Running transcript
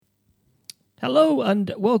Hello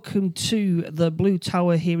and welcome to the Blue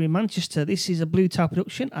Tower here in Manchester. This is a Blue Tower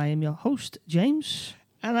production. I am your host, James.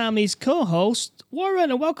 And I'm his co-host,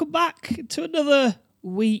 Warren, and welcome back to another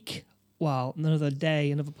week, another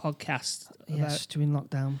day, another podcast. Yes, during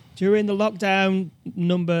lockdown. During the lockdown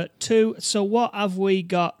number 2. So what have we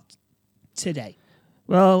got today?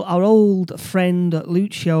 Well, our old friend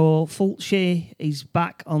Lucio Fulci is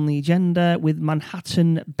back on the agenda with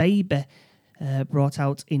Manhattan Baby, brought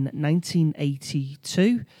out in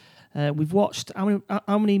 1982. We've watched,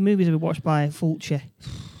 how many movies have we watched by Fulci?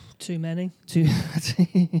 Too many. Two.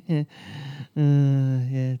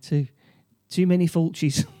 Too many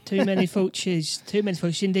Fulcis. Too many Fulcis. Too many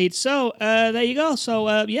Fulcis indeed. So, there you go. So,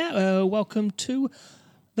 welcome to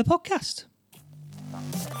the podcast.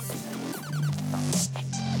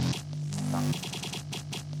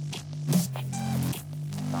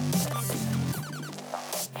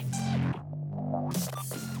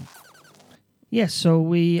 Yes, so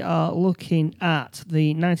we are looking at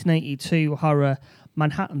the 1982 horror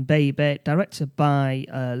Manhattan Baby, directed by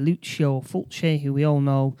Lucio Fulci, who we all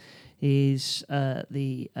know is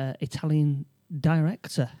the Italian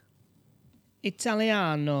director.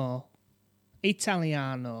 Italiano.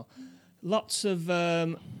 Lots of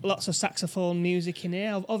saxophone music in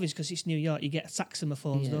here. Obviously, because it's New York, you get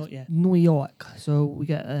saxophones, don't you? New York. So we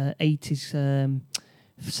get 80s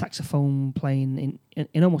saxophone playing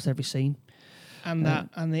in almost every scene. And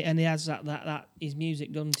he has that his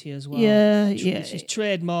music done to you as well. Yeah. It's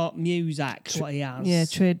trademark music. What he has. Yeah,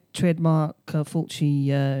 trademark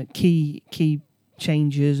Fulci key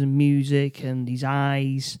changes and music and his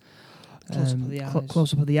eyes. Close up of the eyes.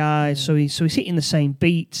 Close up of the eyes. Yeah. So he's hitting the same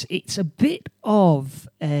beats. It's a bit of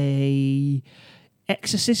a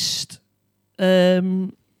Exorcist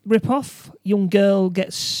rip-off. Young girl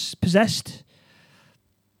gets possessed.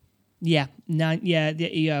 What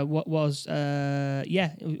was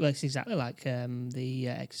it's exactly like the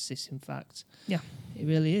Exorcist. In fact, yeah, it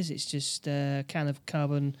really is. It's just kind of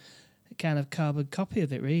carbon copy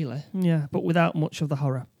of it, really. Yeah, but without much of the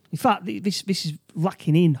horror. In fact, this is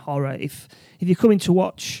lacking in horror. If you're coming to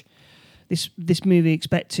watch this movie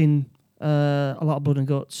expecting a lot of blood and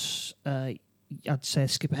guts, I'd say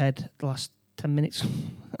skip ahead the last 10 minutes.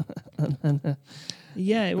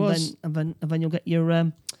 It was, and then you'll get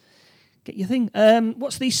your. Get your thing.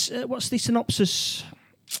 What's the synopsis?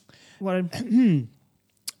 Warren?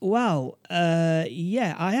 I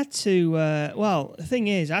had to. The thing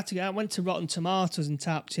is, I went to Rotten Tomatoes and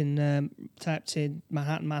typed in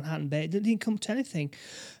Manhattan Bay. It didn't come to anything.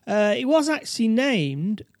 It was actually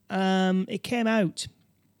named. It came out,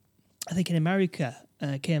 I think, in America.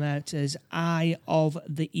 Came out as Eye of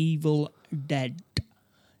the Evil Dead.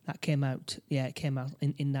 That came out. Yeah, it came out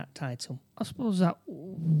in that title. I suppose that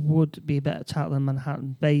would be a better title than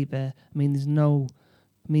Manhattan Baby. I mean,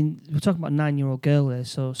 we're talking about a 9-year-old girl here,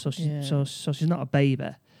 so she's not a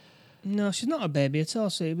baby. No, she's not a baby at all.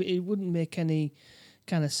 So it wouldn't make any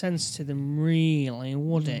kind of sense to them, really,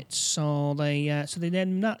 would it? So they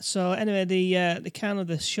named that. So anyway, the kind of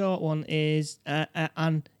the short one is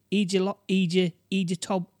an Egyptologist.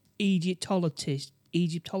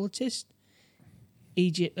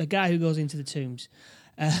 Egypt, a guy who goes into the tombs.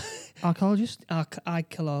 Archaeologist? That's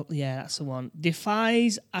the one.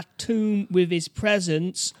 Defies a tomb with his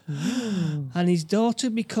presence, and his daughter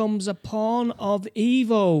becomes a pawn of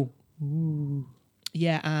evil. Ooh.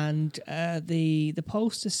 Yeah, and the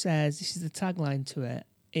poster says, this is the tagline to it.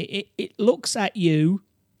 It looks at you, ...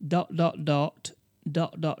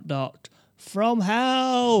 from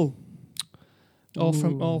hell. Or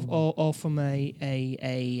from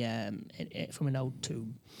from an old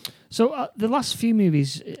tomb. So the last few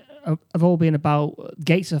movies have all been about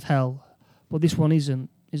gates of hell, but this one isn't,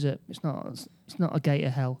 is it? It's not a gate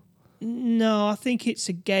of hell. No, I think it's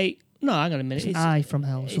a gate. No, hang on a minute. It's an eye from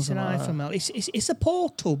hell. It's an eye from hell. It's a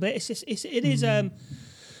portal, but it is.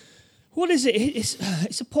 What is it?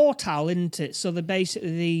 It's a portal, isn't it? So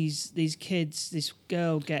basically these kids, this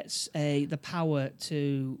girl gets the power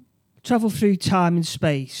to travel through time and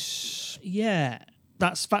space. Yeah,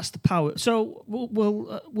 that's the power. So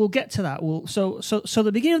we'll get to that. So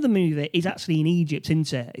the beginning of the movie is actually in Egypt,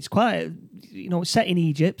 isn't it? It's quite it's set in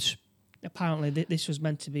Egypt. Apparently, this was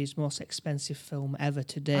meant to be his most expensive film ever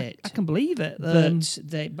to date. I can believe it. But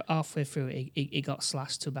halfway through it got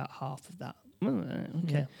slashed to about half of that.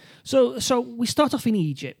 Okay. Yeah. So we start off in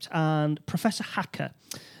Egypt, and Professor Hacker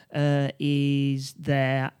is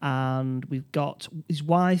there, and we've got his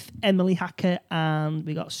wife Emily Hacker, and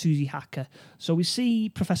we got Susie Hacker. So we see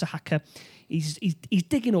Professor Hacker. He's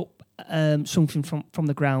digging up something from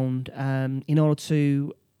the ground in order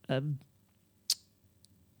to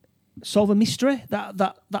solve a mystery.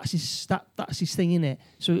 That's his thing, innit?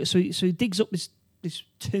 So he digs up this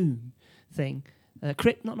tomb thing,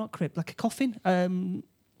 crypt, not crypt, like a coffin,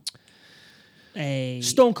 A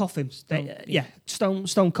stone coffin,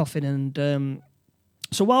 stone coffin, and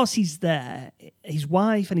so whilst he's there, his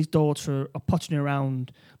wife and his daughter are pottering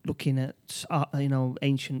around looking at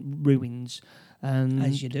ancient ruins. And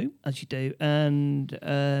As you do. And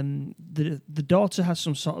the daughter has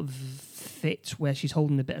some sort of fit where she's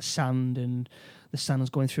holding a bit of sand and the sand is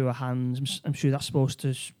going through her hands. I'm sure that's supposed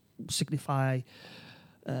to signify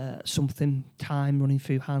something, time running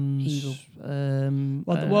through hands. Evil.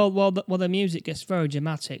 Well, The music gets very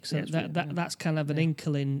dramatic, so Yeah, that's kind of an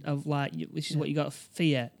inkling of like this is what you got to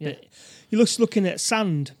fear. Yeah. But you're just looking at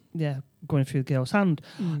sand. Yeah, going through the girl's hand.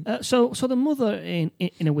 So the mother, in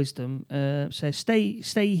her wisdom, says,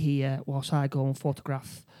 "Stay here whilst I go and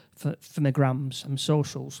photograph for my grams and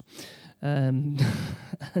socials." And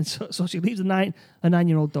so she leaves a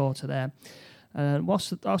 9-year-old daughter there.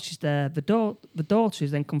 Whilst she's there, the daughter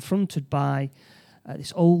is then confronted by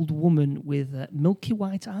this old woman with milky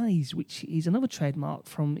white eyes, which is another trademark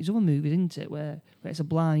from his other movies, isn't it? Where it's a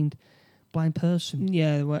blind person.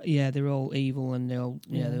 Yeah, they're all evil and they all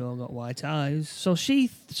got white eyes. So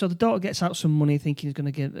the daughter gets out some money, thinking he's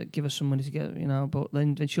going to give her some money to get, but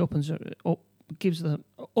then she opens her up, gives her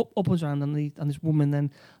opens her hand, and this woman then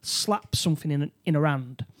slaps something in her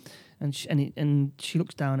hand, and she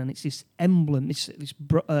looks down, and it's this emblem, this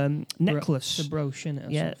necklace, the brooch in it.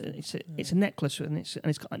 Yeah, it's a necklace, and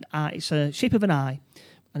it's got an eye. It's a shape of an eye,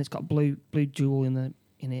 and it's got a blue jewel in it,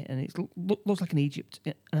 and it looks like an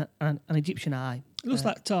Egyptian eye. It looks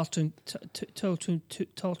like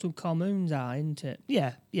Tutankhamun's eye, isn't it?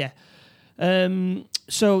 Yeah.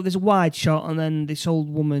 So there's a wide shot, and then this old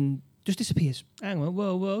woman just disappears. Hang on,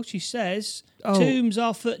 whoa! She says, "Tombs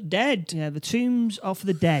are for dead." Yeah, the tombs are for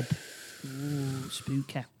the dead. Ooh,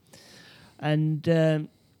 spooky. And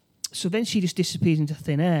so then she just disappears into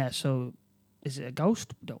thin air. So is it a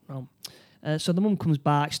ghost? Don't know. So the mum comes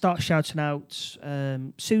back, starts shouting out.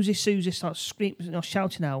 Susie starts screaming,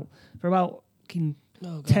 shouting out for about 10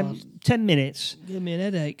 minutes. Give me an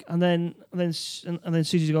headache. And then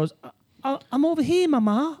Susie goes, I'm over here,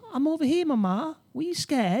 Mama. Were you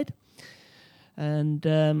scared? And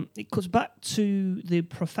it cuts back to the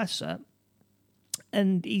professor,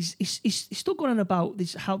 and he's still going on about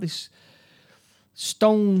how this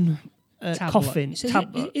stone coffin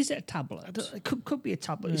tablet. Is it a tablet? It could be a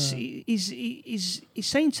tablet. Yeah. He's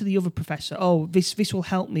saying to the other professor, "Oh, this will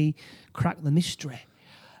help me crack the mystery."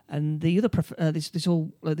 And the other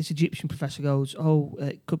this Egyptian professor goes, "Oh,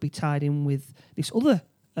 it could be tied in with this other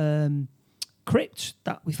crypt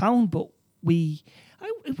that we found, but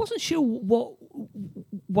I wasn't sure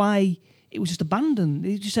why it was just abandoned.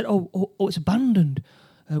 He just said, "Oh, it's abandoned.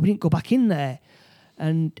 We didn't go back in there."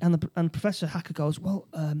 And Professor Hacker goes, "Well,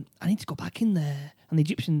 I need to go back in there." And the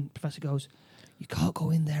Egyptian professor goes, "You can't go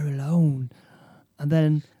in there alone." And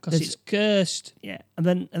then because it's cursed. Yeah. And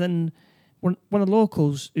then one of the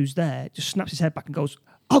locals who's there just snaps his head back and goes,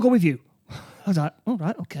 "I'll go with you." I was like, "All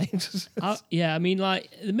right, okay." I mean, like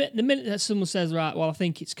the minute that someone says, "Right, well, I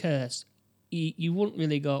think it's cursed," you wouldn't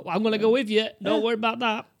really go, "Well, I'm going to go with you. Don't worry about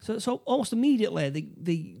that." So almost immediately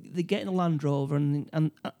they get in a Land Rover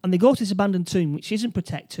and they go to this abandoned tomb which isn't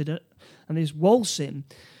protected, and there's walls in,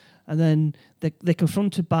 and then they're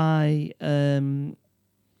confronted by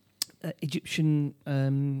Egyptian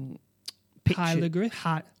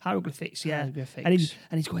hieroglyphics, yeah. Hieroglyphics.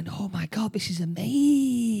 And he's going, "Oh my God, this is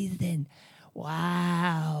amazing!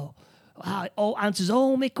 Wow! It all answers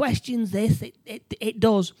all my questions. This it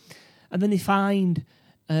does." And then they find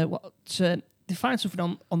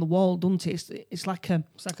something on the wall, don't it? It's like a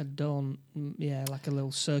dawn, like a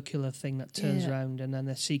little circular thing that turns around, and then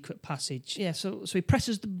a secret passage. Yeah, so he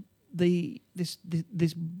presses this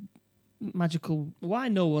magical. Why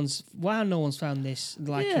no one's found this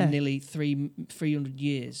in nearly 300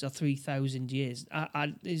 years or 3,000 years?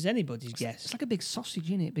 Is anybody's guess? It's like a big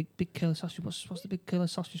sausage, isn't it? Big curly sausage. What's the big curly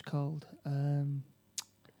sausage called?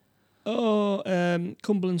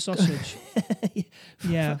 Cumberland sausage.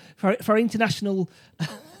 Yeah. For international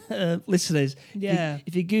listeners,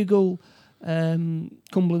 if you Google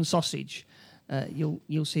Cumberland sausage,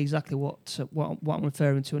 you'll see exactly what I'm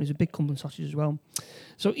referring to, and it's a big Cumberland sausage as well.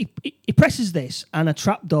 So he presses this, and a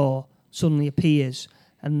trapdoor suddenly appears,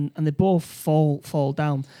 and they both fall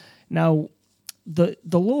down. Now, the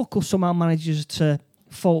local somehow manages to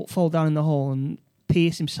fall down in the hole and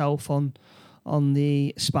pierce himself on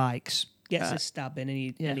the spikes. Gets a stab in,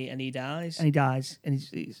 and he dies. And he dies, and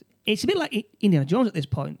it's a bit like Indiana Jones at this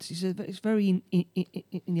point. It's very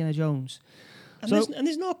Indiana Jones. And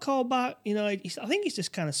there's no callback, you know. I think he's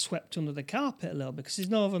just kind of swept under the carpet a little bit because there's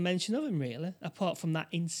no other mention of him really, apart from that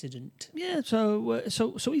incident. Yeah, so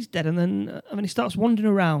he's dead, and then he starts wandering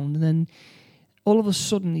around, and then all of a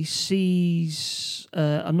sudden he sees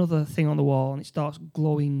another thing on the wall, and it starts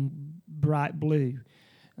glowing bright blue,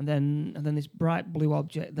 and then this bright blue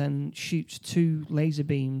object then shoots 2 laser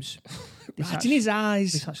beams Right in his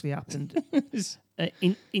eyes. This actually happened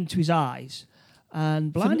into his eyes.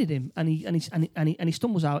 And blinded him, and he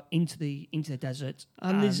stumbles out into the desert.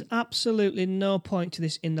 And there's absolutely no point to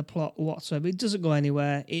this in the plot whatsoever. It doesn't go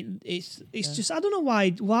anywhere. It's just I don't know why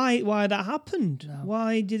that happened. No.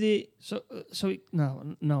 Why did it?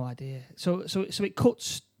 No idea. So it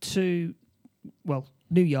cuts to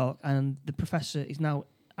New York, and the professor is now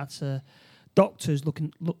at a doctor's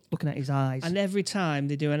looking at his eyes. And every time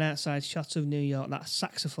they do an outside shot of New York, that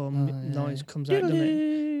saxophone noise comes out, doesn't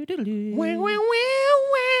it?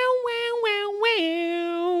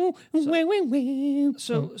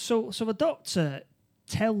 So the doctor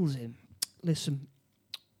tells him, listen,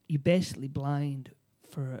 you're basically blind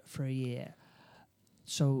for a year,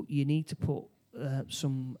 so you need to put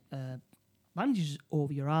some bandages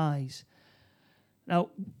over your eyes. Now,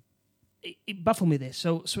 it baffled me this.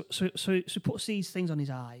 So he puts these things on his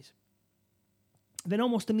eyes. Then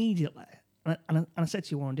almost immediately, and I said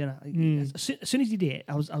to you, Warren, didn't I? As soon as he did,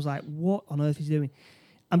 I was like, what on earth is he doing?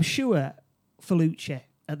 I'm sure Felucci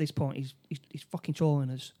at this point he's fucking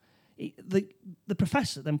trolling us. The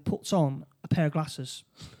professor then puts on a pair of glasses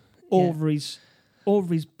over his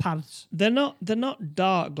pads. They're not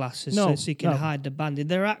dark glasses, so you can hide the bandage.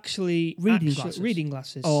 They're actually reading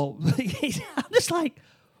glasses. Oh, I'm just like,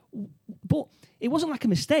 but it wasn't like a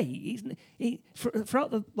mistake.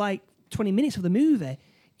 Throughout the 20 minutes of the movie,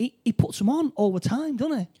 he puts them on all the time,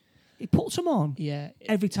 doesn't he? He puts them on,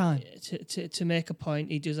 every time. To make a point,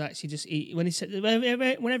 he does actually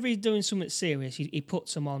whenever he's doing something serious, he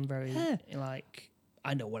puts them on very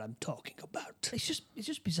I know what I'm talking about. It's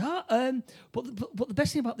just bizarre. But the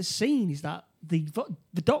best thing about this scene is that the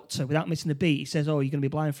doctor, without missing a beat, he says, "Oh, you're going to be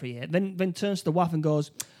blind for a year." Then turns to the wife and goes,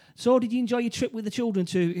 "So, did you enjoy your trip with the children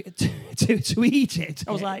to Egypt?"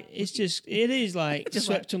 I was like, it is just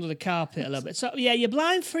swept under the carpet a little bit. So yeah, you're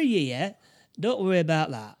blind for a year. Don't worry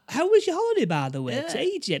about that. How was your holiday, by the way, to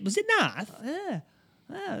Egypt? Was it nice? Yeah,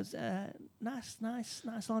 it was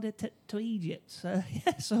nice holiday to Egypt.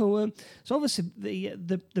 So obviously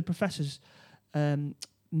the professors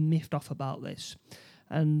miffed off about this,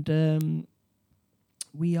 and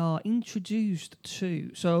we are introduced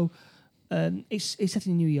to it's set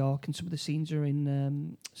in New York, and some of the scenes are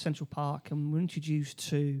in Central Park, and we're introduced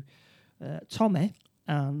to Tommy,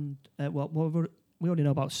 and we already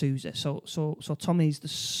know about Susie. So Tommy's the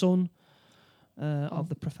son of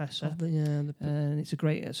the professor, and it's a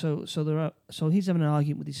great. So he's having an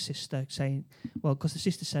argument with his sister, saying, well, because the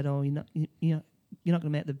sister said, "Oh, you're not going to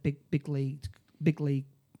make the big league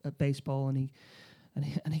at baseball," and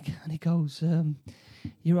he goes,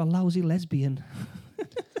 "You're a lousy lesbian."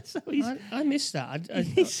 So I missed that.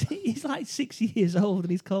 He's like 6 years old,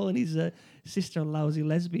 and he's calling his sister a lousy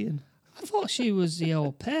lesbian. I thought she was the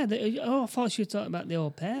au pair. I thought she was talking about the au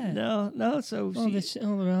pair. No. So right.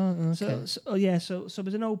 Okay. So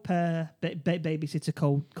there's an au pair babysitter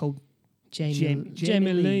called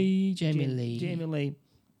Jamie Lee.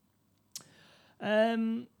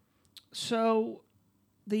 So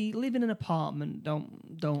they live in an apartment,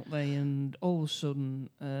 don't they? And all of a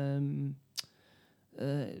sudden,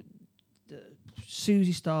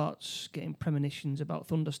 Susie starts getting premonitions about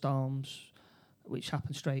thunderstorms, which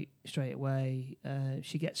happen straight away.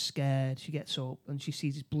 She gets scared. She gets up and she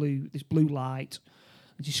sees this blue light,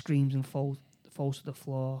 and she screams and falls to the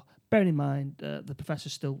floor. Bearing in mind, the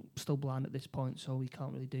professor's still blind at this point, so he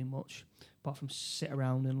can't really do much apart from sit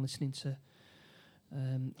around and listening to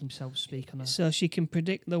himself speak on her. So she can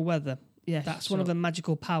predict the weather. Yes, that's one of the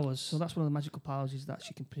magical powers. So that's one of the magical powers, is that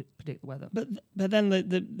she can predict the weather. But then the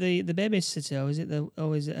babysitter,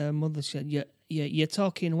 or is it her mother? You're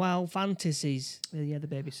talking wild fantasies. Yeah, the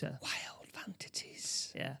babysitter. Wild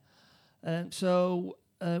fantasies. Yeah. So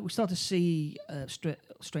we start to see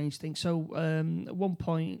strange things. So at one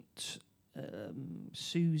point,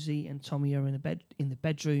 Susie and Tommy are in the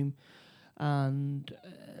bedroom, and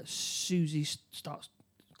Susie starts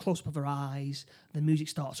close up of her eyes. The music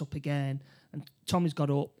starts up again, and Tommy's got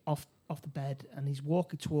up off the bed, and he's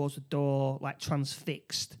walking towards the door like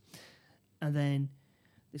transfixed. And then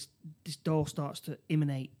this door starts to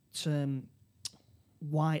emanate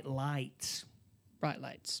white lights. Bright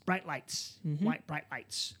lights. Mm-hmm. Bright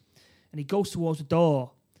lights. And he goes towards the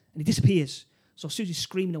door, and he disappears. So Susie's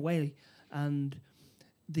screaming away, and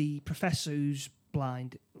the professor who's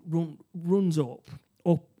blind runs up,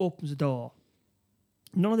 opens the door.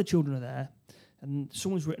 None of the children are there, and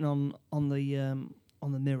someone's written on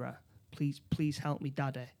the mirror, please help me,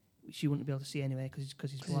 Daddy, which you wouldn't be able to see anyway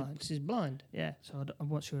because he's blind. Because he's blind. Yeah, so I'm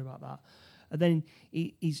not sure about that. And then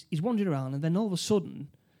he's wandering around, and then all of a sudden,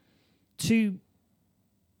 2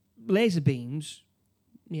 laser beams,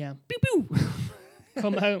 Yeah. pew pew,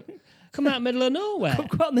 Come out in the middle of nowhere.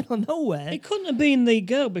 come out in the middle of nowhere. It couldn't have been the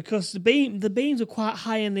girl because the beams are quite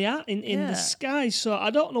high in the Yeah. the sky. So I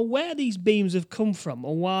don't know where these beams have come from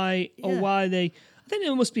or why they. I think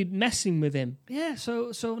they must be messing with him Yeah,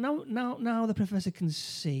 so now the professor can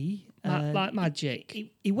see. like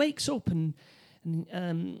magic. He wakes up and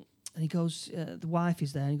he goes. The wife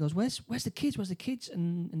is there, and he goes, "Where's the kids? Where's the kids?"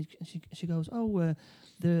 And she goes, "Oh,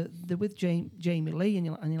 they're with Jamie Lee." And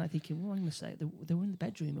you're like thinking, "Well, I'm gonna say they were in the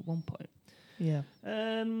bedroom at one point." Yeah.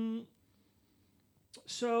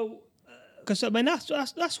 So Because I mean that's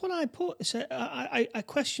what I put. So I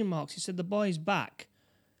question marks. He said the boy's back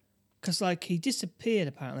because like he disappeared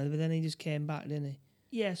apparently, but then he just came back, didn't he?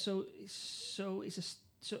 yeah, so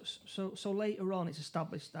later on, it's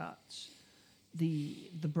established that the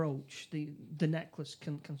brooch, the necklace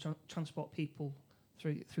can transport people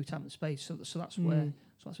through time and space. So that's where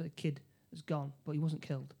the kid has gone, but he wasn't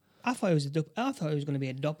killed. I thought it was going to be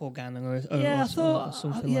a doppelganger or something I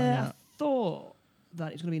like that. I thought that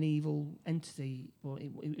it was going to be an evil entity, but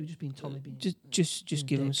it was just being Tommy being Just being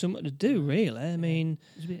give him dick. something to do, really. I mean,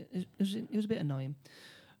 It was a bit annoying.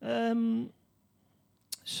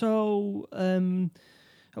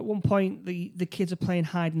 At one point, the kids are playing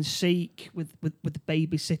hide and seek with the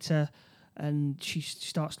babysitter, and she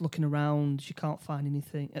starts looking around. She can't find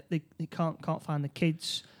anything. They can't find the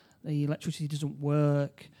kids. The electricity doesn't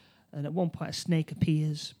work, and at one point, a snake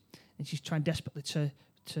appears, and she's trying desperately to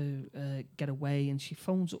get away, and she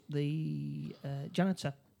phones up the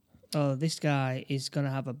janitor. oh, this guy is going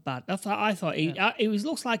to have a bad. I thought it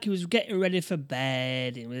looks like he was getting ready for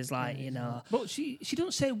bed. It was like But she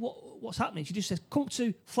doesn't say what's happening. She just says, "Come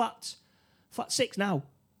to flat 6 now,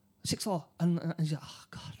 6th floor." And she's like, "Oh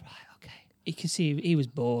God, right, okay." you can see he was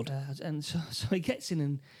bored. And so he gets in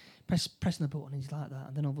and pressing the button, and he's like that.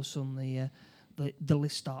 And then all of a sudden the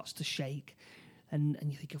lift starts to shake, and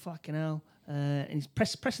you think, "Oh fucking hell!" And he's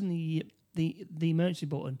pressing the emergency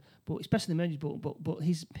button, but he's pressing the emergency button, but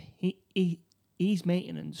he's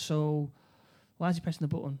maintenance. So why is he pressing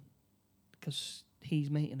the button? Because he's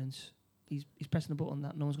maintenance. He's pressing the button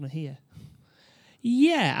that no one's going to hear.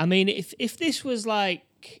 Yeah, I mean, if this was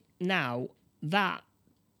like now the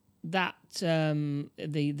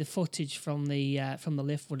footage from the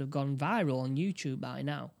lift would have gone viral on YouTube by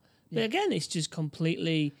now. But again, it's just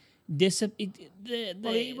completely the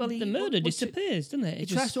murder disappears, doesn't it? He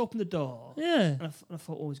tries to open the door. Yeah. And I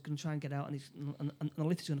thought, oh, he's going to try and get out, and the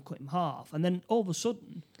lift is going to cut him half. And then all of a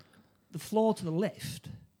sudden, the floor to the lift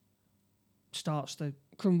starts to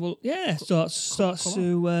crumble. Yeah, starts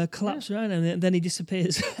to collapse around, and then he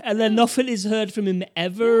disappears, and then nothing is heard from him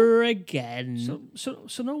ever again. So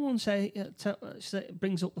no one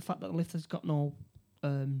brings up the fact that the lift has got no.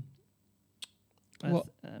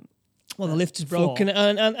 Well, the lift is broken,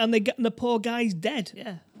 and the poor guy's dead.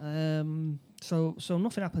 Yeah. So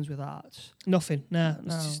nothing happens with that. Nothing. Nah,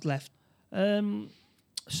 No. it's just left.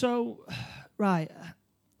 So right,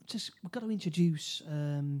 we've got to introduce.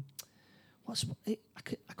 I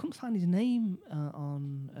couldn't find his name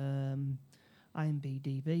on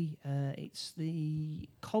IMDb. It's the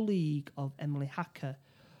colleague of Emily Hacker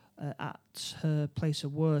at her place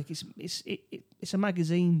of work. It's a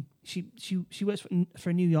magazine. She works for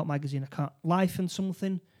a New York magazine. Life and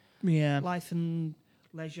something. Yeah. Life and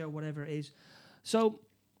Leisure, whatever it is. So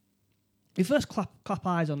we first clap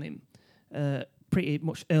eyes on him pretty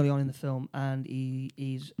much early on in the film, and he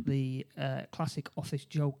is the classic office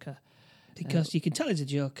joker. Because you can tell he's a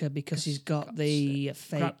joker because he's got the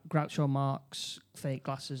fake Groucho Marx fake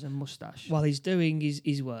glasses and mustache while he's doing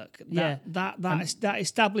his work. That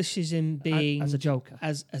establishes him being as a joker,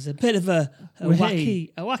 as a bit of a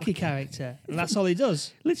wacky character, and that's all he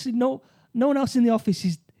does. Literally, no one else in the office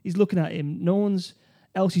is looking at him. No one's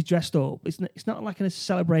else is dressed up. It's not like in a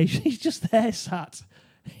celebration. He's just there sat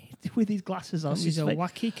with his glasses on. He's a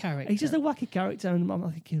wacky character. He's just a wacky character, and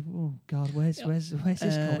I'm thinking, oh God, where's this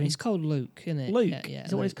going? He's called Luke, isn't it? Luke, yeah,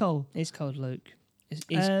 is that what it's called? It's called Luke.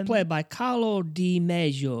 He's played by Carlo Di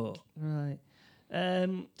Maggio. Right.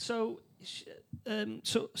 So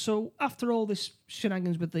after all this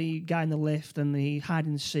shenanigans with the guy in the lift and the hide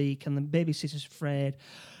and seek and the babysitter's afraid,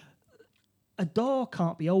 a door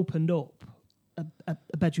can't be opened up,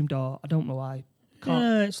 a bedroom door. I don't know why.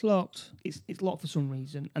 can't. It's locked. It's locked for some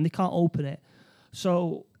reason, and they can't open it.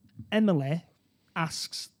 So Emily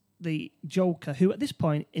asks the Joker, who at this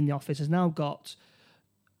point in the office has now got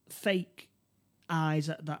fake eyes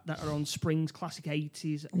that are on springs, classic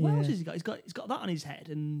 80s. What else has he got? He's got that on his head,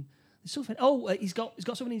 and there's something. Oh, he's got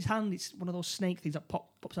something in his hand. It's one of those snake things that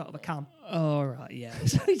pops out of a can. Oh right, yeah.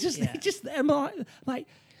 So he's just I'm like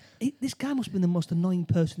this guy must have been the most annoying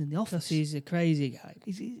person in the office. He's a crazy guy.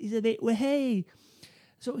 He's a bit, well, hey.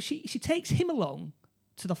 So she takes him along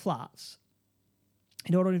to the flats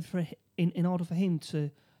in order for him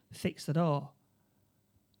to fix the door.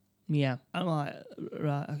 Yeah. I'm like,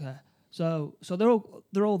 right, okay. So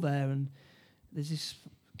they're all there, and there's this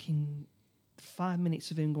fucking 5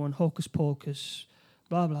 minutes of him going hocus pocus,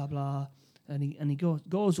 blah blah blah, and he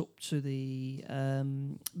goes up to the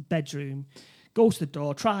bedroom, goes to the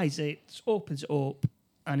door, tries it, opens it up,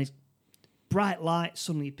 and his bright light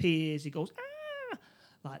suddenly appears. He goes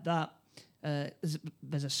like that.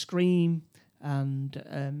 There's a scream,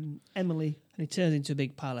 and Emily, And he turns into a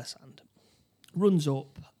big pile of sand. runs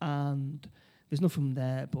up, and there's nothing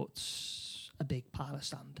there but a big pile of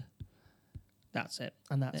sand, That's it.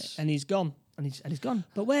 and that's And he's gone. and he's gone.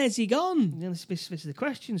 But where's he gone? Yeah, this is the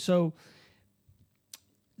question. So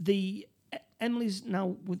Emily's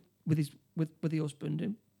now with the husband,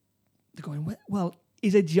 and they're going, well,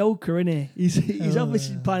 he's a joker, isn't he? He's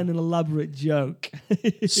obviously playing an elaborate joke.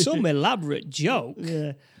 Some elaborate joke.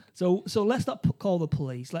 Yeah. So let's not call the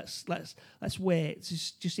police. Let's wait.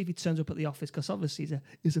 Just see if he turns up at the office, because obviously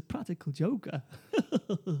he's a practical joker.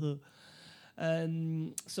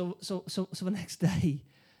 So the next day,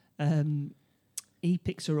 he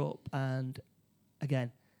picks her up, and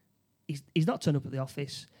again, he's not turned up at the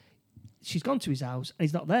office. She's gone to his house, and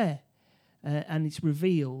he's not there. And it's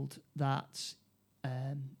revealed that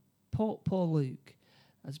poor Luke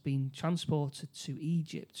has been transported to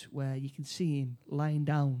Egypt, where you can see him lying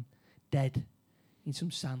down, dead, in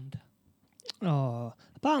some sand. Oh,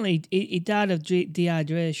 apparently he died of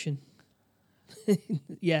dehydration.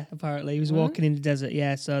 Yeah, apparently he was walking in the desert.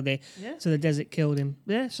 Yeah, so the desert killed him.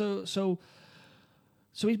 Yeah, so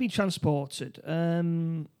he's been transported.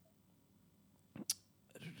 Then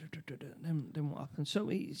what happened? So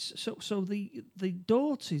the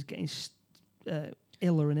daughter's getting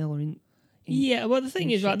iller and iller in. Yeah, well, the thing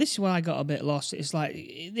is, right, this is where I got a bit lost. It's like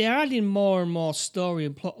they're adding more and more story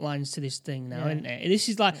and plot lines to this thing now, isn't it? This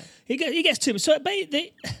is like he gets too much. So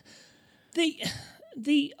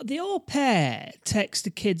the au pair takes the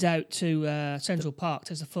kids out to Central Park,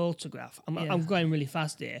 takes a photograph. I'm going really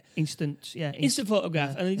fast here. Instant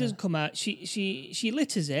Photograph, and he doesn't come out. She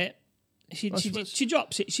litters it. She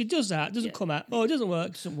drops it. She does that. Doesn't come out. Oh, it doesn't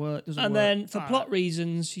work. And then for plot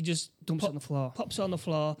reasons, she just dumps it on the floor. Pops it on the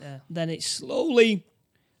floor. Yeah. Then it slowly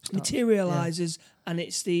materializes, and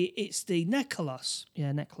it's the necklace.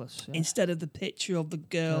 Yeah, necklace. Yeah. Instead of the picture of the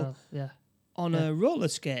girl on her roller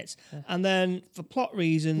skates. Yeah. And then for plot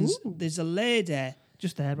reasons, there's a lady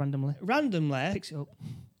just there randomly picks it up.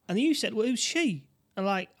 And you said, "Well, who's she?" And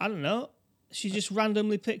like, I don't know. She just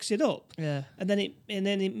randomly picks it up. Yeah. And then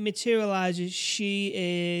it materializes. She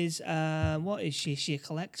is what is she? Is she a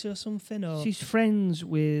collector or something? Or She's friends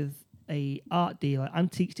with a art dealer,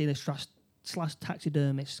 antiques dealer slash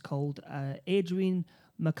taxidermist called Adrian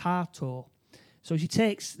MacArthur. So she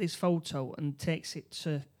takes this photo and takes it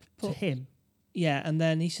to him. Yeah, and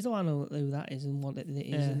then he said, "Oh, I know who that is and what it is."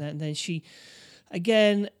 Yeah. And then she,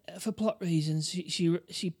 again, for plot reasons,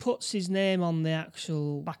 she puts his name on the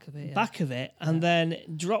actual back of it, and then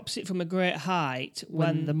drops it from a great height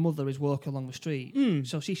when the mother is walking along the street.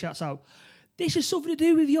 So she shouts out, "This has something to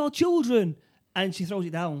do with your children," and she throws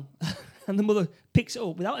it down, and the mother picks it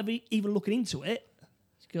up without even looking into it.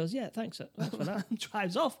 She goes, "Yeah, thanks for that," and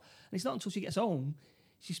drives off. And it's not until she gets home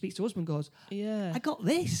she speaks to her husband, goes, "Yeah, I got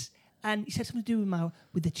this," and he said something to do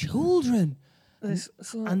with the children.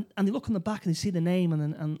 And they look on the back and they see the name,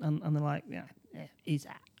 and they're like, "Yeah, who's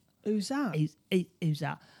that? Who's that? Who's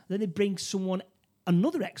that?" Then they bring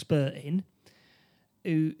another expert in,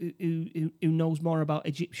 who knows more about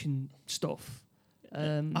Egyptian stuff.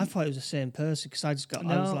 I thought it was the same person because I was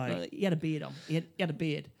like, he had a beard on. He had a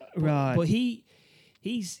beard, right? But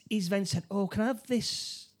he's then said, "Oh, can I have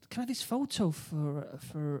this photo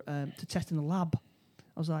for to test in the lab?"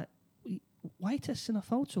 I was like, "Why are you testing a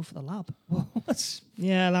photo for the lab?"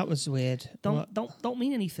 Yeah, that was weird. Don't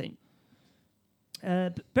mean anything.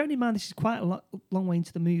 But bearing in mind, this is quite a long way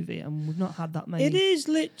into the movie, and we've not had that many. It is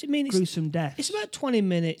I mean, gruesome deaths. It's about 20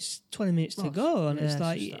 minutes. 20 minutes to go, and it's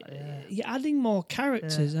like you're adding more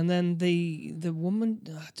characters, and then the woman.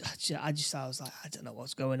 I was like, I don't know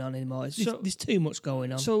what's going on anymore. There's too much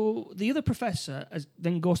going on. So the other professor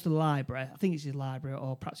then goes to the library. I think it's his library,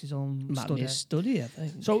 or perhaps his own study. I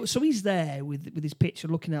think. So he's there with his picture,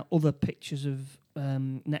 looking at other pictures of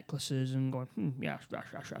necklaces and going, yes,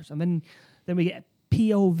 and then we get a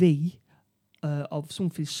POV of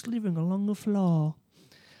something slithering along the floor,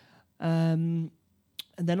 and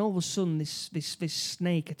then all of a sudden this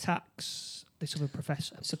snake attacks this other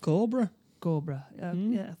professor. It's a cobra.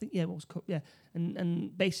 Yeah, I think it was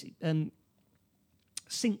and basically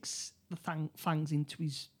sinks the fangs into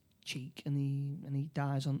his cheek, and he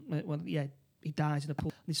dies on. He dies in a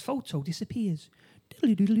pool. And this photo disappears.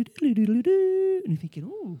 And you're thinking,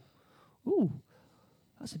 ooh,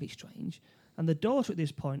 that's a bit strange. And the daughter at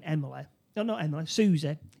this point,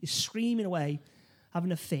 Susie, is screaming away,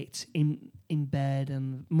 having a fit in bed,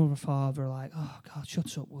 and mother and father are like, oh, God,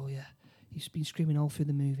 shut up, will you? He's been screaming all through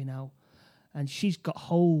the movie now. And she's got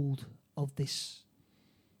hold of this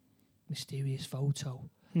mysterious photo.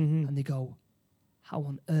 Mm-hmm. And they go, how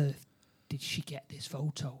on earth did she get this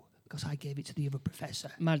photo? Because I gave it to the other professor.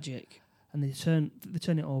 Magic. And they turn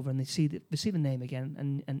it over, and they see the name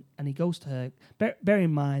again, and he goes to her. Bear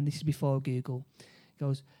in mind, this is before Google. He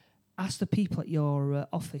goes, ask the people at your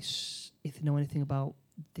office if they know anything about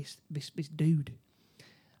this dude.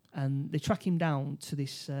 And they track him down to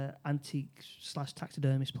this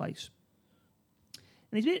antique/taxidermist place.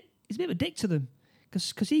 And he's a bit of a dick to them,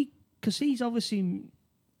 because he's obviously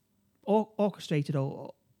orchestrated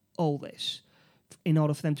all this in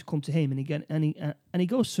order for them to come to him, and he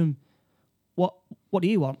goes to him, What do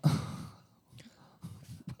you want?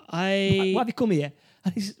 Why have you come here?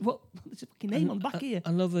 And he's what's the fucking name on the back here?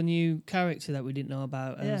 Another new character that we didn't know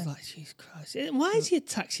about. And I was like, Jesus Christ. Why is he a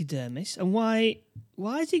taxidermist? And why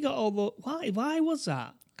has he got all the... Why was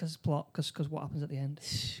that? Because plot, because what happens at the end.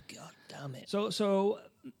 God damn it. So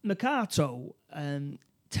Mercato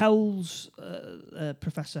tells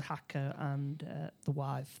Professor Hacker and the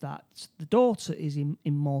wife that the daughter is in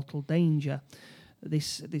mortal danger.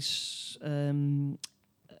 This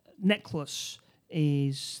necklace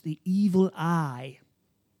is the evil eye,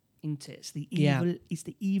 isn't it? It's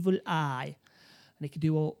the evil eye, and it can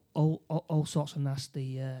do all sorts of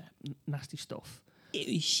nasty stuff.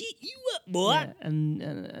 It'll shit you up, boy. Yeah,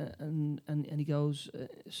 and he goes.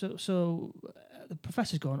 So the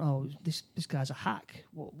professor's going, oh, this guy's a hack.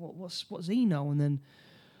 What's he know? And then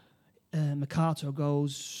Mercato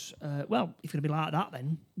goes, well, if you're gonna be like that,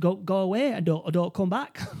 then go away and don't come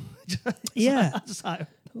back. It's like,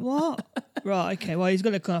 what? Right, okay. Well, he's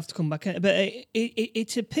going to have to come back. But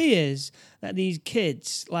it appears that these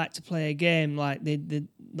kids like to play a game like that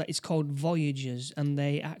it's called Voyagers, and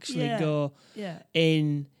they actually go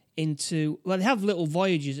into they have little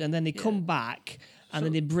voyages, and then they come back, and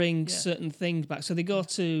then they bring certain things back. So they go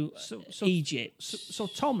to Egypt. So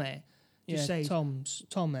Tommy.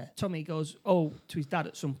 Tommy goes to his dad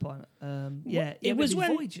at some point. It was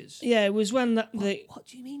when Voyagers. Yeah, it was when what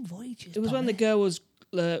do you mean Voyagers? It was when the girl was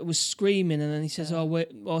screaming, and then he says,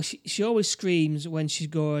 she always screams when she's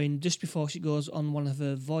going just before she goes on one of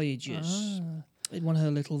her voyages, one of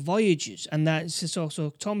her little voyages, and that's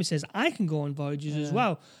also Tommy says, I can go on voyages as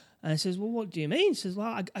well. And he says, well, what do you mean? He says,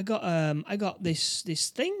 well, I got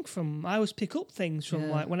this thing from, I always pick up things from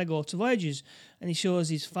like when I go to voyages, and he shows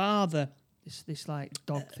his father this like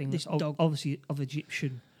dog thing, this dog, obviously of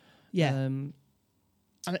Egyptian, and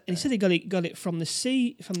he said he got it from the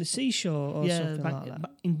seashore or something like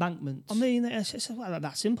that. Embankment. I mean, I said, well,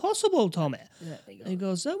 that's impossible, Tommy. Yeah, and he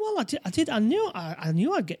goes, well, I did. I knew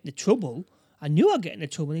I'd get into trouble. And he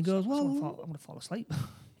goes, well, I'm going to fall asleep.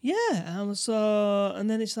 Yeah, and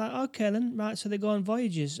then it's like, okay, then right. So they go on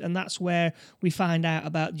voyages, and that's where we find out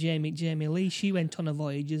about Jamie Lee. She went on a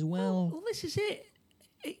voyage as well. Well, this is it.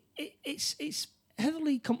 It's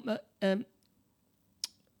heavily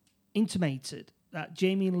intimated that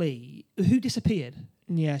Jamie Lee, who disappeared,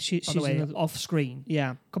 she's off screen,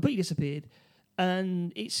 completely disappeared,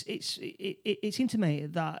 and it's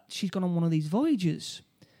intimated that she's gone on one of these voyages.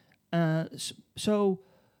 So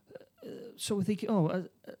we're thinking,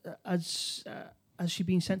 has she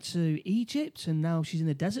been sent to Egypt and now she's in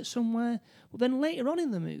the desert somewhere? Well, then later on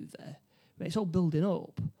in the movie, where it's all building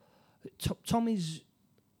up, Tommy's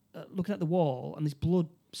looking at the wall and this blood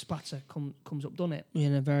splatter comes up, doesn't it?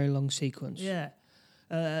 In a very long sequence. Yeah.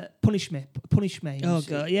 Punish me. Oh,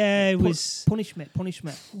 God. Yeah, it was... Punish me.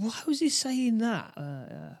 Why was he saying that?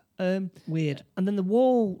 Weird. Yeah. And then the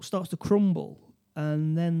wall starts to crumble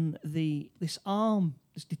and then this arm,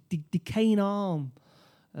 this decaying arm,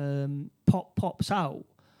 pops out,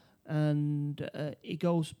 and it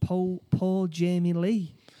goes, poor Jamie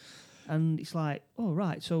Lee. And it's like, oh,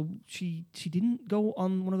 right, so she didn't go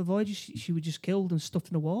on one of the voyages. She was just killed and stuffed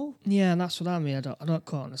in a wall. Yeah, and that's what I mean. I don't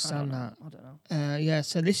quite understand that. I don't know. Yeah,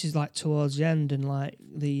 so this is like towards the end, and like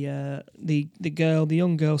the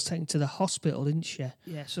young girl's taken to the hospital, didn't she?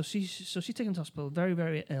 Yeah, so she's taken to hospital, very,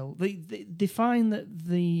 very ill. They find that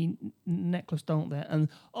the necklace, don't they? And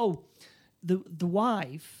the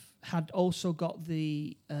wife had also got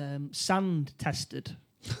the sand tested.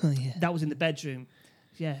 Oh, yeah. That was in the bedroom.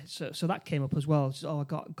 Yeah, so that came up as well. So, I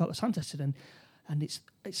got the sand tested, and it's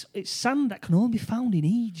sand that can only be found in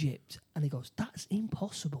Egypt. And he goes, that's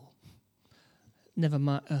impossible. Never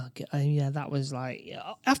mind. Yeah, that was like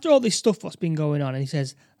after all this stuff what's been going on, and he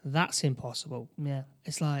says that's impossible. Yeah,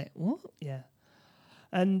 it's like what? Yeah,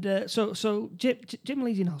 and so Jim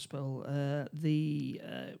Lee's in hospital.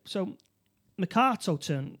 So Makato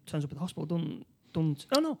turns up at the hospital. Don't.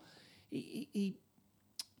 Oh no, he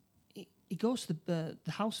goes to the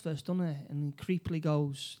house first, doesn't he? And creepily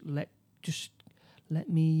goes, let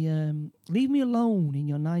me leave me alone in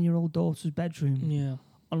your 9-year-old daughter's bedroom. Yeah,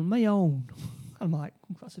 on my own. I'm like,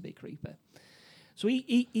 that's a bit creepy. So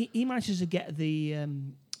he manages to get the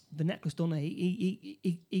necklace done.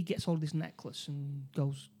 He gets hold of this necklace and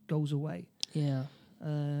goes away. Yeah.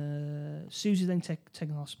 Susie then taken to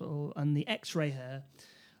the hospital, and the X-ray her,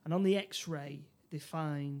 and on the X-ray they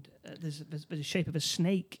find there's a shape of a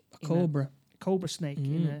snake, a cobra snake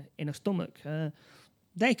in her stomach.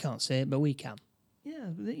 They can't say it, but we can.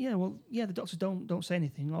 The doctors don't say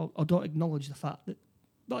anything or don't acknowledge the fact that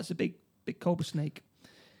that's a big cobra snake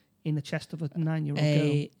in the chest of a 9-year-old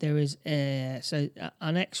girl. There is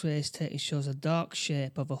an X-ray is taken, shows a dark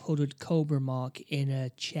shape of a hooded cobra mark in her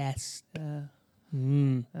chest.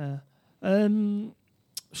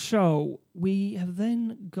 So we have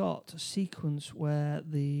then got a sequence where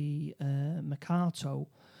the Makato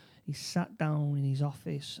is sat down in his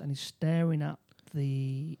office and he's staring at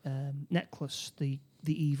the necklace, the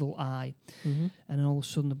evil eye, and then all of a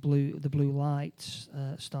sudden the blue light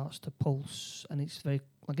starts to pulse, and it's very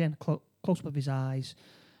close up of his eyes,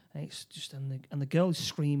 and it's just and the girl is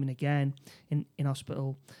screaming again in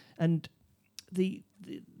hospital, and the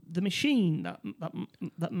machine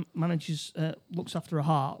that manages looks after her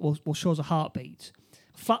heart will shows a heartbeat,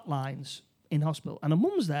 flat lines in hospital, and her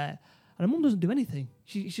mum's there, and her mum doesn't do anything.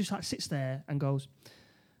 She just like sits there and goes,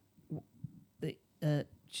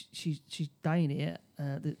 she's dying here.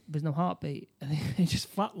 There's no heartbeat, and it just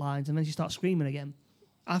flat lines, and then she starts screaming again.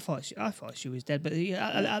 I thought she was dead, but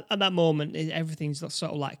at that moment, everything's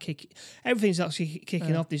sort of like everything's actually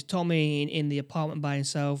kicking off. There's Tommy in the apartment by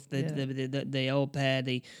himself. The old pair,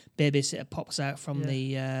 the babysitter pops out from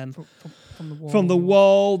the from the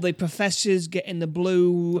wall. The professor's getting the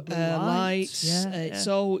blue lights. It's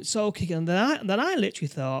all kicking. And then I literally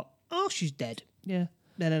thought, oh, she's dead. Yeah.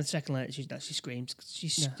 Then a second later, she screams. She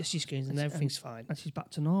screams, and everything's fine. And she's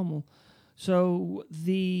back to normal. So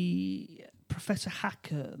the Professor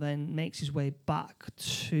Hacker then makes his way back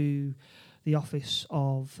to the office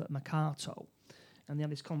of Makato, and they have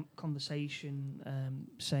this conversation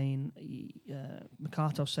saying,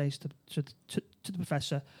 Makato says to the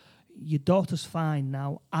professor, your daughter's fine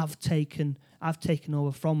now, I've taken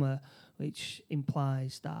over from her, which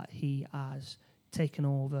implies that he has taken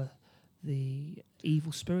over the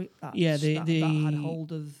evil spirit that had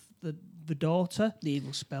hold of the daughter. The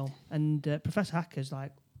evil spell. And Professor Hacker's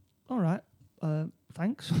like, all right,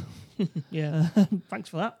 thanks. Yeah. Thanks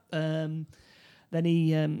for that. Then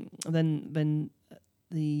he then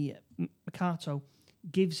the Makato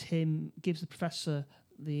gives the professor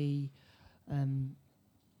the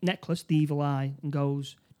necklace, the evil eye, and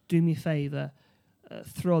goes, do me a favour,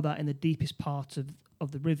 throw that in the deepest part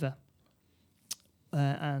of the river.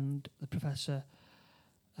 And the professor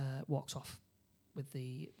walks off with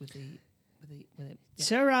it. Yeah.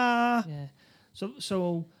 Ta-ra! Yeah.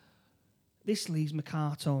 So this leaves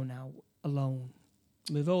Makato now alone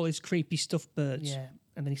with all his creepy stuffed birds. Yeah.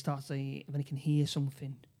 And then he can hear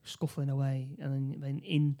something scuffling away, and then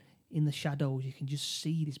in the shadows you can just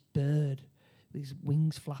see this bird with his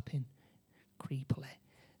wings flapping creepily.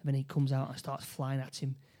 And then he comes out and starts flying at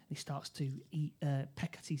him. And he starts to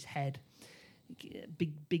peck at his head.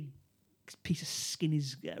 Big piece of skin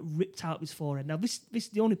is ripped out of his forehead. Now this is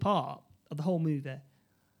the only part of the whole movie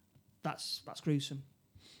that's gruesome.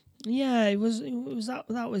 Yeah, it was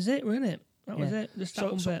that was it, wasn't it? That was it. Just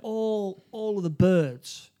that one bit. All of the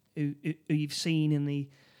birds who you've seen in the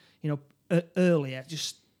earlier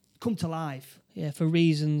just come to life, Yeah, for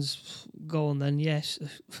reasons. Go on then. Yes.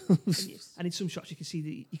 And in some shots, you can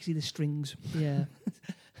see the strings. Yeah.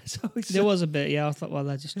 So it's, There was a bit. Yeah, I thought, well,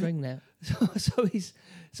 there's a string there. so he's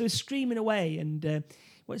streaming away, and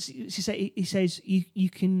what's he say? He says, "You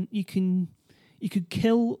could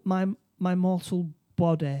kill my mortal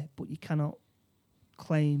body, but you cannot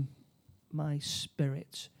claim my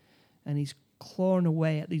spirit." And he's clawing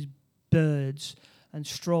away at these birds, and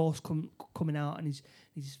straws coming out, and his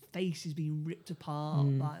face is being ripped apart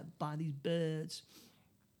by these birds.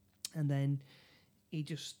 And then he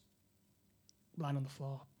just lying on the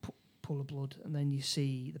floor, pool of blood, and then you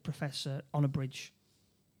see the professor on a bridge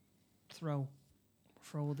throw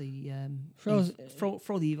the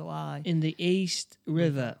evil eye In the East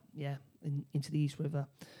River. Yeah, into the East River.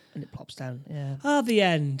 And it plops down. Yeah. The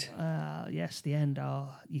end. Yes, the end.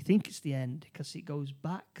 You think it's the end because it goes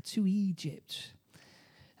back to Egypt,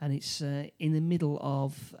 and it's in the middle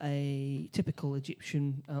of a typical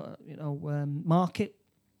Egyptian, market.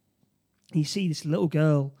 You see this little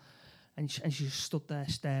girl, and she's stood there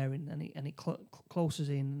staring, and it closes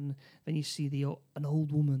in, and then you see an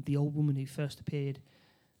old woman, the old woman who first appeared.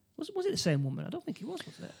 Was it the same woman? I don't think it was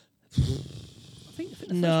it? I think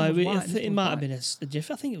the No, first one was it might have been a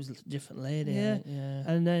different. I think it was a different lady. Yeah. Yeah.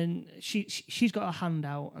 And then she's got her hand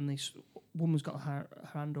out, and this woman's got her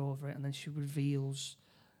hand over it, and then she reveals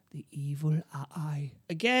the evil eye.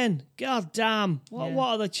 Again, god damn. What Yeah. what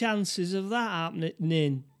are the chances of that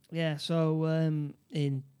happening? Yeah, so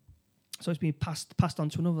it's being passed on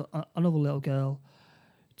to another little girl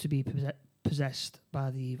to be possessed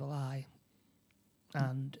by the evil eye,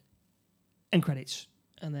 and end credits.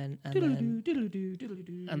 And then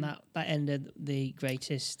Diddle-doo-doo, and that ended the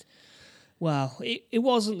greatest. Well, it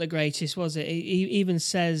wasn't the greatest, was it? He even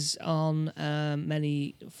says on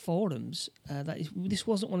many forums that this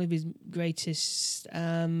wasn't one of his greatest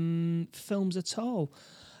films at all.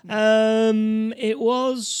 It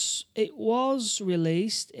was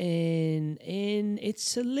released in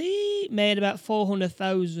Italy, made about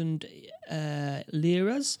 400,000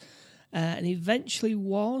 liras, and eventually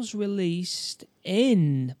was released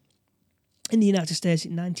in the United States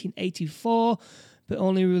in 1984, but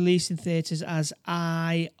only released in theatres as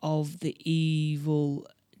Eye of the Evil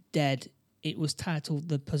Dead. It was titled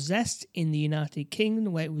The Possessed in the United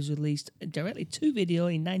Kingdom, where it was released directly to video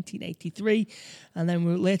in 1983, and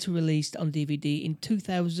then later released on DVD in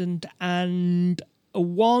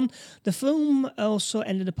 2001. The film also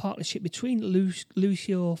ended a partnership between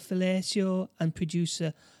Lucio Fulcio and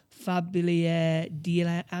producer Fabio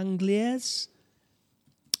D'Anglias.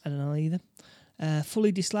 I don't know either.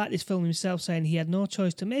 Fully disliked this film himself, saying he had no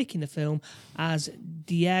choice to make in the film as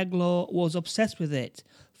Diaglo was obsessed with it.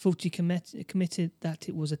 Fulci committed that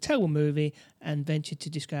it was a terrible movie and ventured to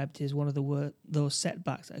describe it as one of those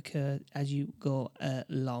setbacks that occurred as you go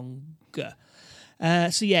along.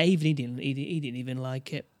 So yeah, even he didn't even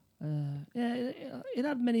like it. It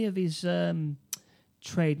had many of his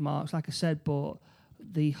trademarks, like I said, but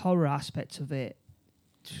the horror aspect of it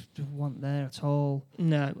just wasn't there at all.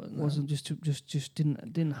 No, it wasn't. Just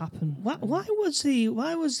didn't happen. Why was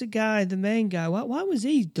the guy, the main guy? Why was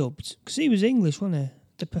he dubbed? Because he was English, wasn't he?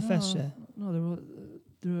 The professor. No,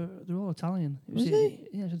 they're all Italian. Was he?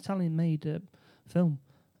 Yeah, it's an Italian-made film.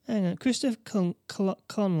 Hang on. Christopher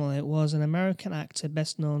Connolly was an American actor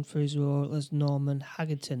best known for his role as Norman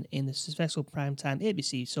Haggerton in the successful primetime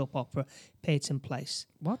ABC soap opera Peyton Place.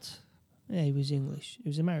 What? Yeah, he was English. He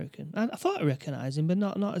was American. I thought I recognised him, but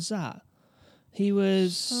not as that. He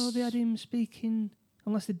was... So they had him speaking,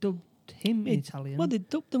 unless they dubbed him in Italian. Well, they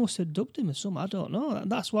must have dubbed him or something. I don't know.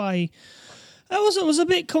 And that's why I was a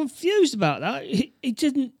bit confused about that. He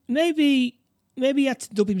didn't... Maybe he had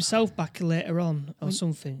to dub himself back later on or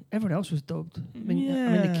something. Everyone else was dubbed. I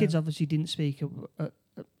mean, the kids obviously didn't speak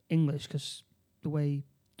English because the way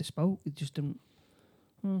they spoke, it just didn't...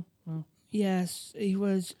 Yes, he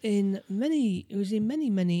was in many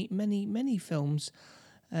films.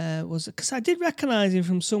 Because I did recognise him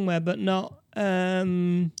from somewhere, but not.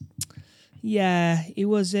 Yeah, he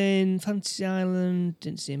was in Fantasy Island.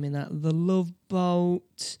 Didn't see him in that. The Love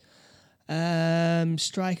Boat,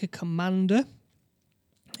 Striker Commander.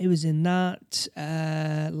 He was in that.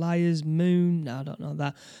 Liar's Moon. No, I don't know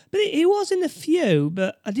that. But he was in a few.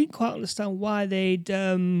 But I didn't quite understand why they'd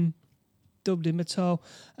dubbed him at all.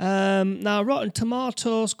 Now, Rotten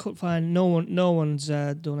Tomatoes, couldn't find no one's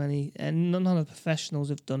done any, and none of the professionals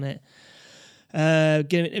have done it.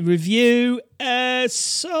 Give it a review.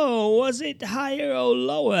 So, was it higher or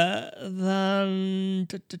lower than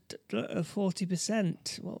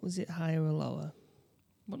 40%? What was it, higher or lower?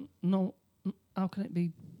 Well, no, how can it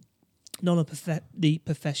be? None of the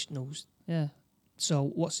professionals. Yeah, So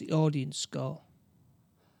what's the audience score?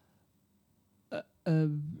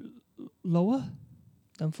 Lower?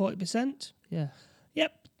 Than 40%? Yeah.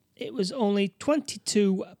 Yep. It was only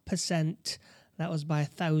 22%. That was by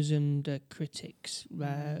 1,000 critics,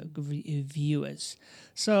 viewers.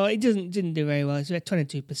 So it didn't do very well. It's about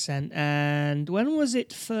 22%. And when was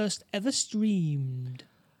it first ever streamed?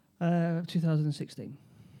 2016.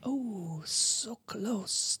 Oh, so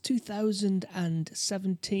close.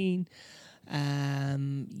 2017.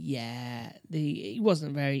 It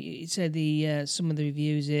wasn't very. It said some of the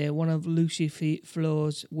reviews here. One of Lucy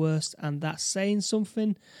Flo's worst, and that's saying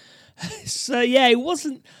something. So yeah, it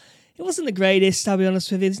wasn't the greatest. I'll be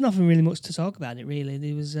honest with you. There's nothing really much to talk about it. Really,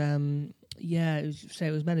 there was it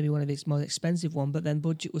was meant to be one of its most expensive one, but then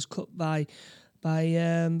budget was cut by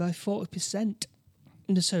 40%.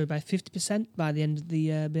 Sorry, by 50% by the end of the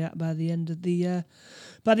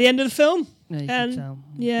film. Yeah, you can And tell.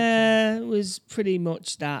 it was pretty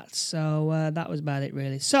much that. So that was about it,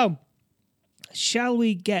 really. So, shall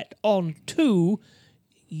we get on to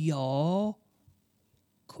your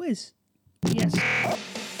quiz? Yes.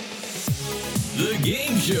 The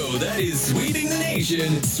game show that is sweeping the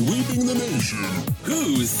nation. Sweeping the nation.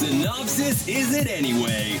 Whose synopsis is it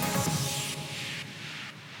anyway?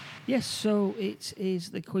 Yes, so it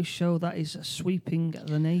is the quiz show that is sweeping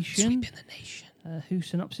the nation. Sweeping the nation.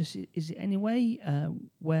 Whose synopsis is it anyway?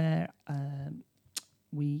 Where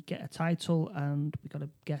we get a title and we got to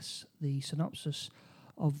guess the synopsis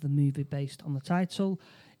of the movie based on the title.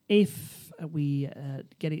 If we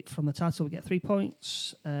get it from the title, we get 3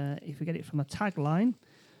 points. If we get it from a tagline,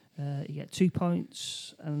 you get 2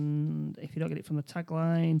 points. And if you don't get it from the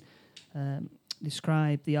tagline,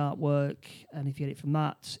 describe the artwork, and if you get it from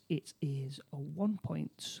that, it is a 1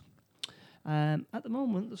 point. At the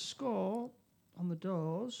moment, the score on the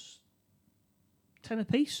doors, 10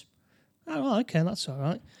 apiece. Oh, okay, that's all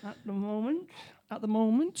right. At the moment.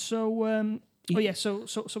 So,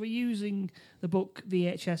 so we're using the book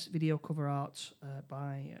VHS Video Cover Art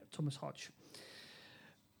by Thomas Hodge.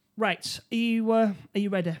 Right, are you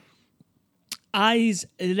ready? Eyes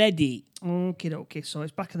ready. Okay. So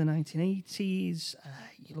it's back in the 1980s.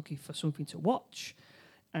 You're looking for something to watch,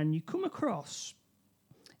 and you come across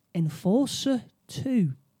Enforcer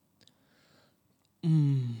 2.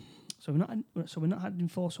 So we're not had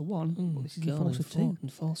Enforcer 1, but this is Enforcer 2.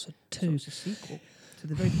 Enforcer 2. So it's a sequel to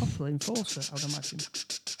the very popular Enforcer, I would imagine.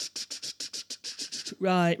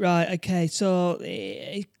 Right. Okay. So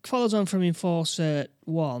it follows on from Enforcer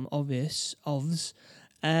 1, obvs.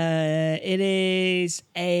 It is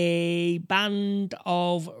a band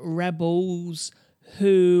of rebels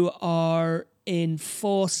who are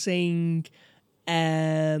enforcing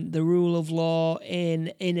the rule of law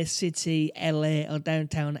in inner city LA or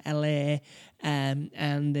downtown LA,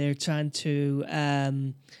 and they're trying to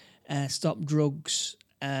stop drugs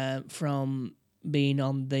from being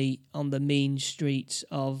on the mean streets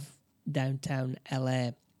of downtown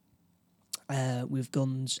LA. With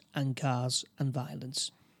guns and cars and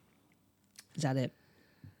violence. Is that it?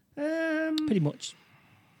 Pretty much.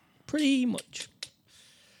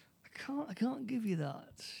 I can't give you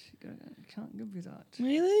that. I can't give you that.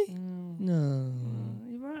 Really? No.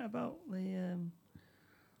 You're right about the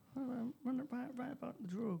right about the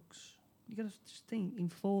drugs. You got to just think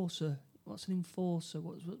enforcer. What's an enforcer?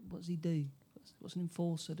 What's he do? What's an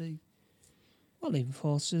enforcer do? Well, he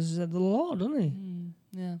enforces the law, doesn't he?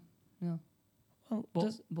 Yeah. Well,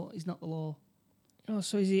 But he's not the law. oh,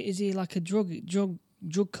 so is he like a drug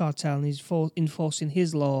cartel, and he's enforcing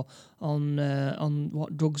his law on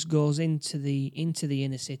what drugs goes into the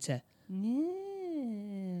inner city?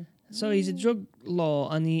 Yeah. So he's a drug law,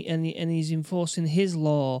 and he's enforcing his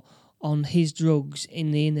law on his drugs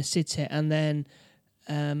in the inner city, and then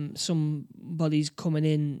somebody's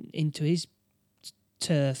coming into his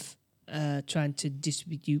turf, trying to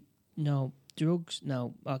distribute drugs.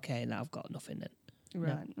 No, okay, now I've got nothing then.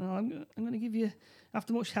 Right. No. Well, I'm going to give you,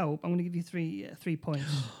 after much help, I'm going to give you 3 points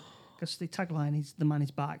because the tagline is "The man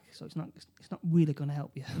is back," so it's not really going to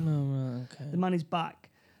help you. No, right, okay. The man is back.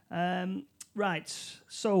 Right.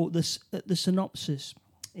 So the synopsis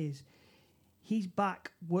is he's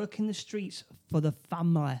back working the streets for the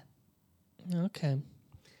family. Okay.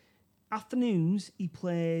 Afternoons he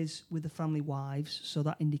plays with the family wives, so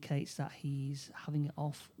that indicates that he's having it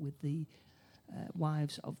off with the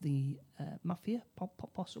wives of the mafia,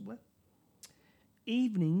 possibly.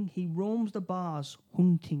 Evening, he roams the bars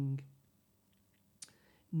hunting.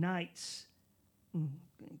 Nights,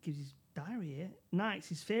 it gives his diary here. Nights,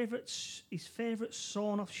 his favourite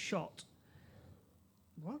sawn-off shot.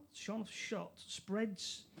 What? Sawn-off shot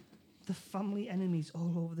spreads the family enemies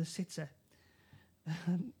all over the city.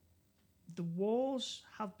 The wars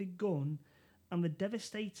have begun, and the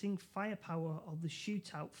devastating firepower of the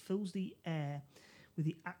shootout fills the air with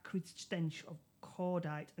the acrid stench of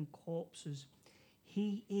cordite and corpses.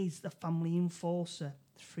 He is the family enforcer.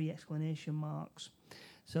 3 exclamation marks.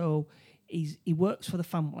 So he works for the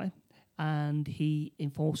family, and he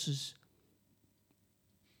enforces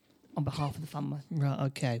on behalf of the family. Right.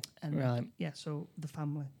 Okay. And right. Yeah. So the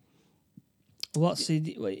family. What's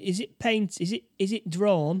is it paint? Is it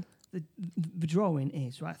drawn? The drawing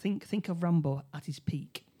is right. Think of Rambo at his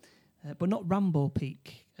peak, but not Rambo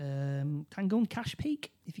peak. Tango and Cash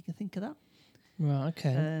peak, if you can think of that. Right.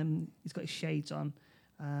 Okay. He's got his shades on,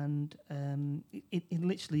 and it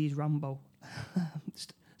literally is Rambo.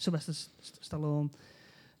 Sylvester Stallone,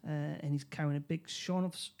 and he's carrying a big sawn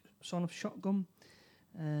off shotgun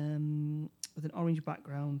with an orange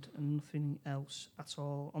background and nothing else at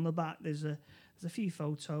all. On the back, there's a few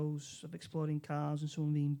photos of exploding cars and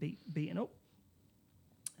someone being beaten up.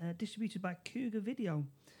 Distributed by Cougar Video,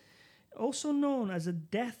 also known as a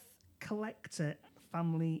Death Collector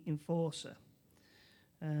Family Enforcer.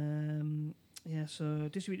 So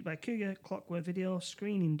distributed by Cougar, Clockwork Video,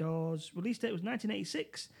 Screening Doors. Release date was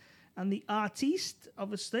 1986, and the artiste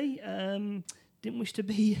obviously didn't wish to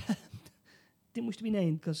be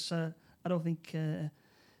named because I don't think I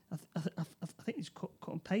think it's cut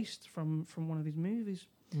and paste from one of his movies.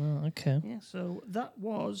 Oh, okay. Yeah, so that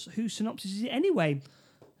was Whose Synopsis Is It Anyway?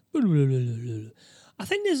 I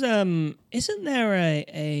think there's isn't there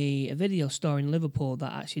a video store in Liverpool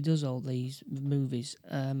that actually does all these movies?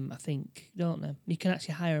 I think, don't there? You can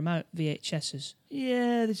actually hire them out, VHSs.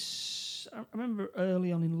 Yeah, I remember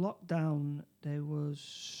early on in lockdown there was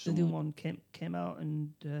someone came out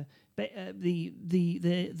and the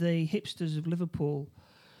hipsters of Liverpool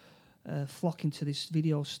flocking to this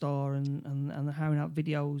video store and they're hiring out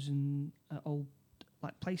videos and old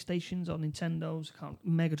like PlayStations or Nintendos,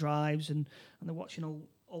 Mega Drives, and they're watching old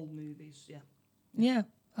movies. Yeah.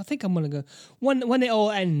 I think I'm gonna go when it all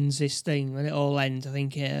ends. This thing when it all ends, I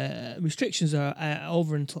think restrictions are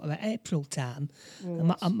over until about April time.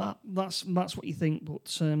 Well, that's what you think,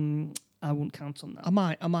 but I wouldn't count on that. I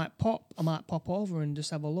might pop over and just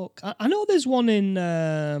have a look. I know there's one in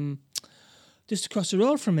just across the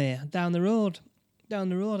road from here, down the road,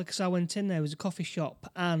 because I went in there. It was a coffee shop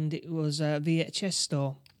and it was a VHS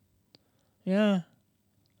store. Yeah,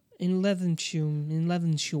 in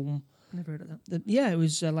Levenshulme. Never heard of that. It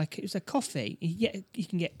was it was a coffee. You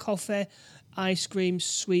can get coffee, ice cream,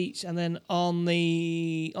 sweets, and then on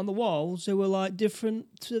the walls there were like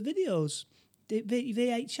different videos,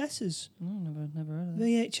 VHSs. Oh, never heard of that.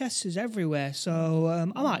 VHSs everywhere. So I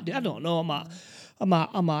might do. I don't know.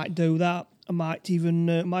 I might do that. I might even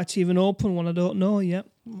open one. I don't know yet.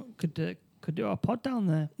 Could do our pod down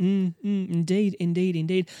there.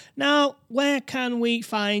 Indeed. Now, where can we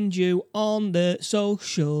find you on the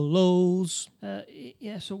socials?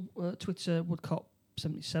 Twitter,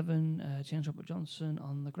 Woodcop77, James Robert Johnson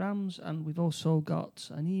on the grams, and we've also got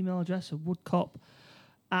an email address of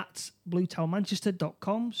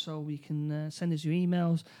woodcop@bluetowermanchester.com, so we can send us your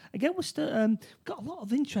emails. Again, we're still got a lot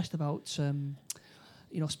of interest about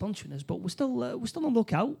sponsoring us, but we're still on the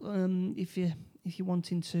lookout. If you're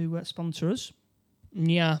wanting to sponsor us.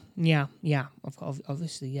 Yeah.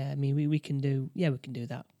 Obviously, yeah. I mean, we can do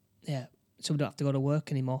that. Yeah. So we don't have to go to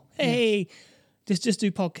work anymore. Hey, just do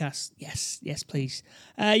podcasts. Yes, please.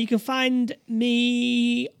 You can find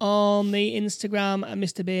me on the Instagram at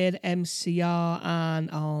Mr. Beard MCR and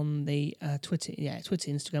on the Twitter,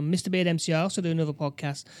 Instagram, Mr. Beard MCR. I also do another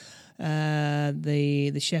podcast.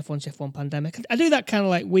 The Chef One Pandemic. I do that kind of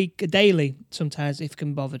like daily sometimes if I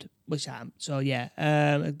can be bothered, which I am. So yeah,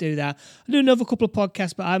 I do that. I do another couple of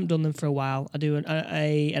podcasts, but I haven't done them for a while. I do an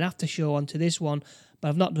after show onto this one, but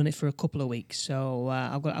I've not done it for a couple of weeks. So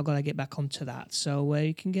I've got to get back onto that. So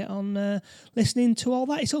you can get on listening to all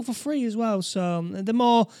that. It's all for free as well. So the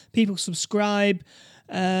more people subscribe,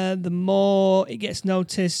 the more it gets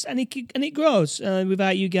noticed, and it grows.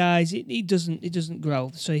 Without you guys, it doesn't grow.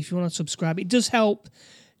 So if you want to subscribe, it does help.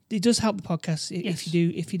 It does help the podcast if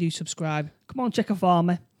you do subscribe. Come on, Chekhov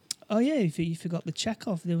Army. Oh yeah, you forgot the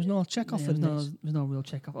Chekhov. There was no Chekhov in this. There's no real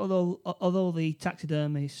Chekhov. Although the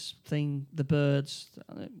taxidermist thing, the birds,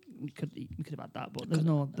 we could have had that, but there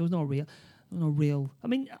was no real. I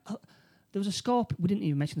mean. There was a scorpion. We didn't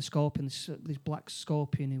even mention the scorpion. This black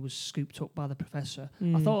scorpion who was scooped up by the professor.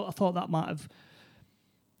 I thought that might have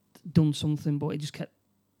done something, but it just kept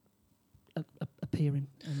appearing.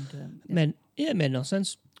 And it made no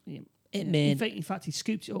sense. Yeah. In fact, he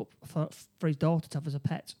scooped it up for his daughter to have as a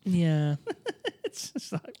pet. Yeah. It's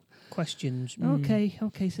just like questions. Okay.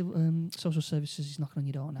 So social services is knocking on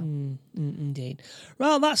your door now. Indeed.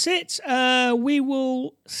 Well, that's it. We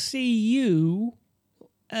will see you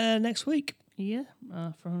next week. Yeah,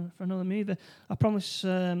 for another movie. I promise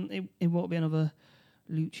it won't be another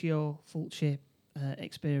Lucio Fulci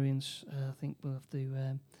experience. I think we'll have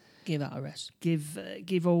to Give that a rest.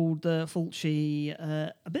 give old Fulci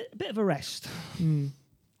a bit of a rest.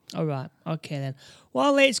 All right. Okay, then.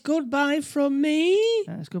 Well, it's goodbye from me.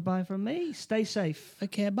 It's goodbye from me. Stay safe.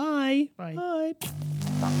 Okay, bye. Bye.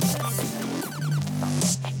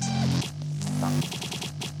 Bye.